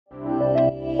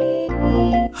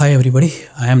Hi everybody,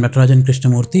 I am Natarajan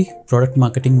Krishnamurthy, Product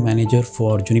Marketing Manager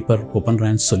for Juniper Open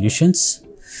RAN Solutions.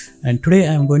 And today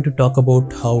I am going to talk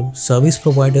about how service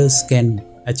providers can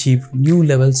achieve new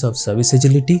levels of service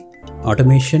agility,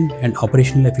 automation and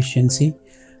operational efficiency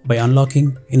by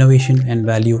unlocking innovation and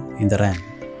value in the RAN.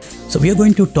 So we are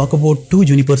going to talk about two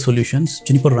Juniper solutions,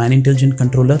 Juniper RAN Intelligent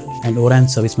Controller and ORAN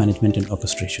Service Management and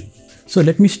Orchestration. So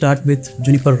let me start with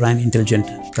Juniper RAN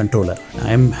Intelligent Controller.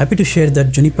 I am happy to share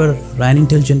that Juniper RAN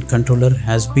Intelligent Controller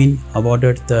has been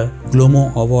awarded the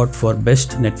GLOMO Award for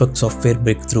Best Network Software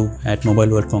Breakthrough at Mobile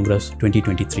World Congress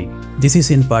 2023. This is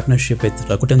in partnership with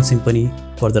Rakuten Symphony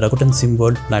for the Rakuten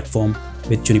SimWorld platform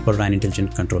with Juniper RAN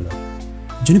Intelligent Controller.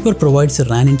 Juniper provides a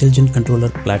RAN Intelligent Controller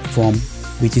platform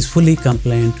which is fully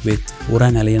compliant with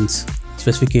ORAN Alliance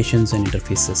specifications and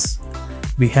interfaces.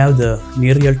 We have the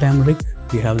near real-time RIC,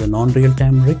 we have the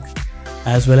non-real-time RIC,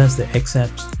 as well as the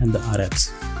XApps and the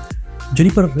RApps.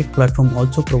 Juniper RIC platform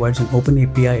also provides an open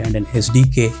API and an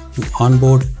SDK to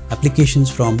onboard applications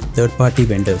from third-party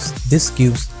vendors. This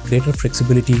gives greater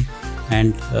flexibility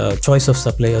and choice of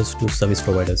suppliers to service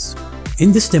providers.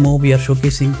 In this demo, we are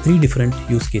showcasing three different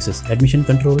use cases: admission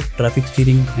control, traffic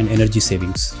steering, and energy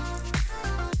savings.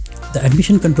 The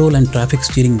admission control and traffic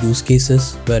steering use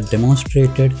cases were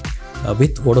demonstrated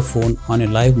with Vodafone on a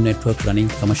live network running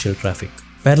commercial traffic.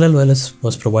 Parallel Wireless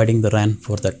was providing the RAN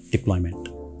for that deployment.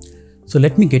 So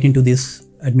let me get into this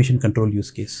admission control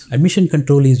use case. Admission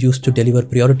control is used to deliver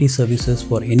priority services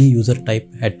for any user type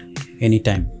at any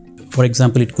time. For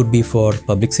example, it could be for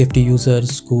public safety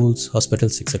users, schools,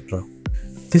 hospitals, etc.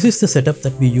 This is the setup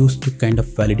that we used to kind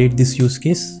of validate this use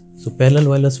case. So Parallel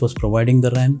Wireless was providing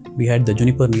the RAN. We had the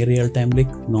Juniper near real-time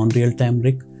RIC, non-real-time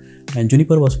RIC, and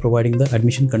Juniper was providing the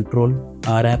admission control,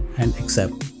 RAP and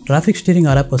XApp. Traffic steering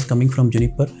RAP was coming from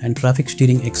Juniper and traffic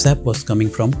steering XApp was coming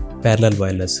from Parallel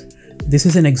Wireless. This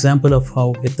is an example of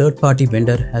how a third-party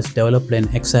vendor has developed an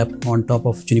XApp on top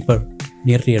of Juniper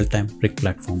near real-time RIC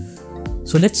platform.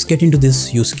 So let's get into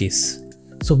this use case.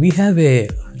 So we have a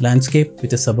landscape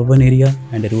with a suburban area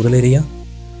and a rural area.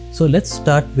 So let's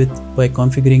start by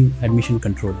configuring admission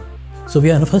control. So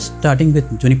we are first starting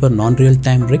with Juniper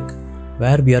non-real-time RIC,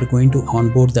 where we are going to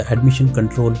onboard the admission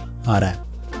control RAP.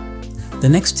 The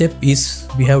next step is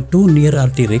we have two near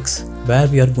RT RICs where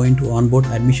we are going to onboard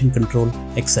admission control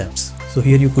XApps. So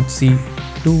here you could see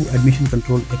two admission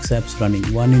control XApps running,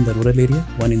 one in the rural area,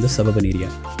 one in the suburban area.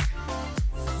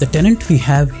 The tenant we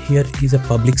have here is a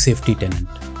public safety tenant.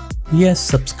 He has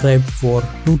subscribed for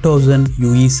 2000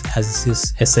 UEs as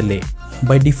his SLA.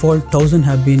 By default, 1000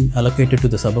 have been allocated to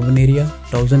the suburban area,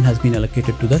 1000 has been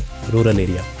allocated to the rural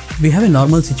area. We have a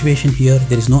normal situation here,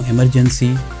 there is no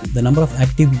emergency. The number of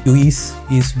active UEs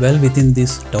is well within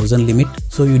this 1000 limit,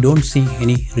 so you don't see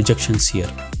any rejections here.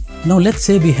 Now let's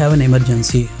say we have an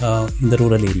emergency in the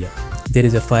rural area. There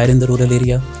is a fire in the rural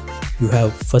area. You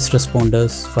have first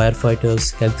responders,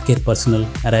 firefighters, healthcare personnel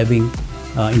arriving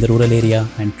in the rural area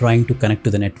and trying to connect to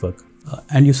the network.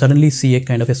 And you suddenly see a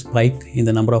kind of a spike in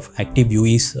the number of active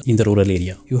UEs in the rural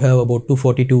area. You have about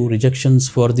 242 rejections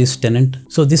for this tenant.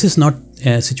 So this is not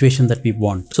a situation that we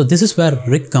want. So this is where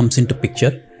RIC comes into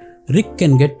picture. RIC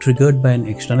can get triggered by an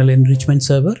external enrichment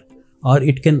server, or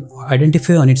it can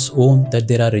identify on its own that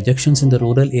there are rejections in the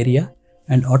rural area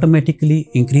and automatically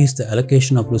increase the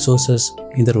allocation of resources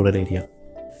in the rural area.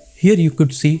 Here you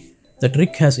could see that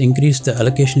RIC has increased the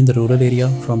allocation in the rural area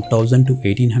from 1000 to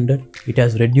 1800. It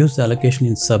has reduced the allocation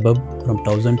in suburb from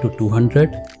 1000 to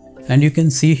 200. And you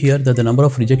can see here that the number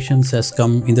of rejections has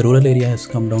come in the rural area has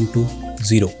come down to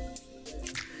 0.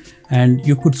 And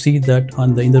you could see that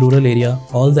in the rural area,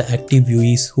 all the active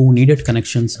UEs who needed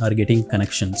connections are getting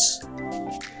connections.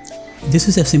 This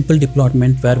is a simple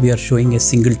deployment where we are showing a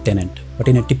single tenant. But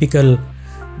in a typical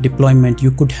deployment,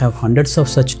 you could have hundreds of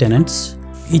such tenants,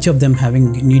 each of them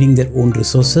needing their own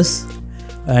resources,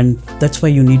 and that's why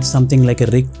you need something like a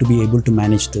RIC to be able to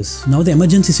manage this. Now the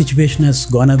emergency situation has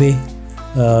gone away,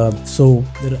 so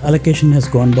the allocation has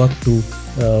gone back to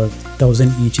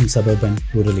 1000 each in suburban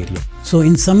rural area. So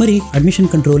in summary, admission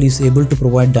control is able to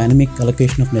provide dynamic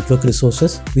allocation of network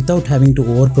resources without having to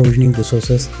over-provisioning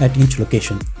resources at each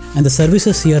location. And the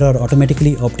services here are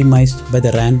automatically optimized by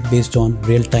the RAN based on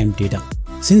real-time data.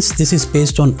 Since this is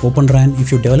based on Open RAN,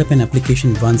 if you develop an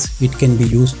application once, it can be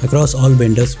used across all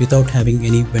vendors without having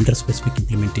any vendor-specific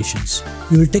implementations.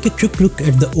 We will take a quick look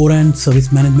at the ORAN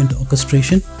Service Management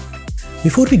Orchestration.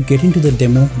 Before we get into the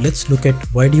demo, let's look at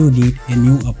why do you need a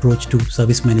new approach to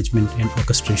service management and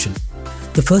orchestration.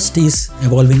 The first is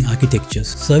evolving architectures.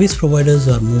 Service providers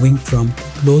are moving from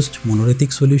closed monolithic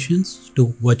solutions to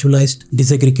virtualized,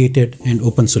 disaggregated and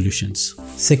open solutions.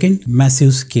 Second,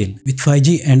 massive scale. With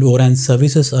 5G and O-RAN,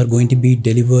 services are going to be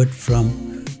delivered from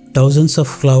thousands of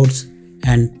clouds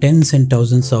and tens and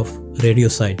thousands of radio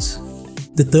sites.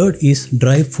 The third is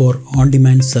drive for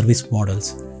on-demand service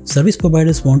models. Service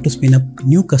providers want to spin up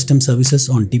new custom services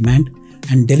on demand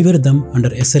and deliver them under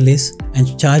SLAs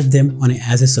and charge them on an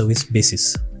as-a-service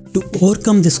basis. To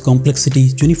overcome this complexity,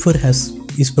 Juniper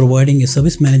is providing a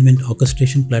service management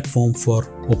orchestration platform for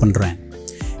Open RAN.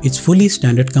 It's fully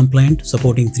standard compliant,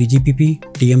 supporting 3GPP,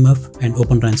 TMF and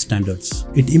Open RAN standards.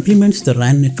 It implements the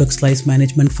RAN network slice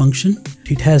management function.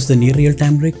 It has the near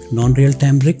real-time RIC,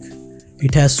 non-real-time RIC.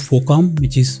 It has FOCOM,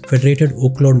 which is Federated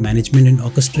Workload Management and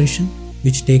Orchestration,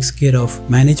 which takes care of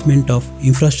management of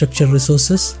infrastructure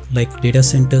resources like data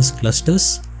centers,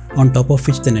 clusters, on top of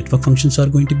which the network functions are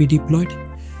going to be deployed.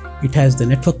 It has the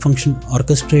network function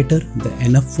orchestrator, the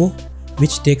NFO,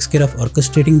 which takes care of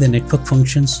orchestrating the network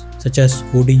functions such as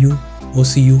ODU,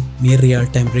 OCU, near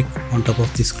real-time RIC on top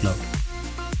of this cloud.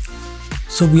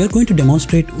 So we are going to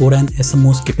demonstrate O-RAN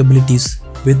SMO's capabilities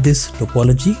with this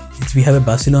topology. We have a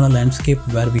Barcelona landscape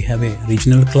where we have a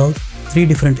regional cloud, 3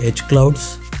 different edge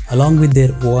clouds, along with their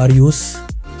ORUs.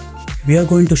 We are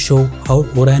going to show how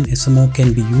O-RAN SMO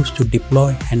can be used to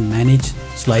deploy and manage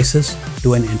slices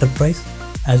to an enterprise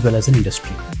as well as an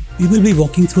industry. We will be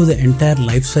walking through the entire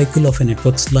life cycle of a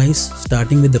network slice,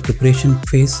 starting with the preparation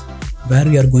phase, where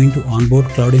we are going to onboard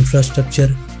cloud infrastructure,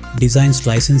 design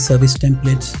slice and service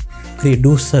templates,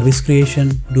 do service creation,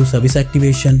 do service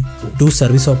activation, do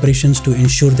service operations to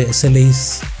ensure the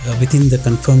SLAs within the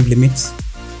confirmed limits,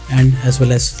 and as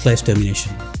well as slice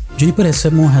termination. Juniper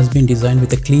SMO has been designed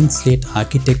with a clean slate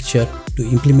architecture to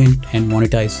implement and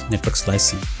monetize network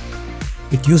slicing.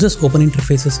 It uses open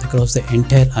interfaces across the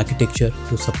entire architecture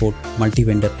to support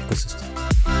multi-vendor ecosystem.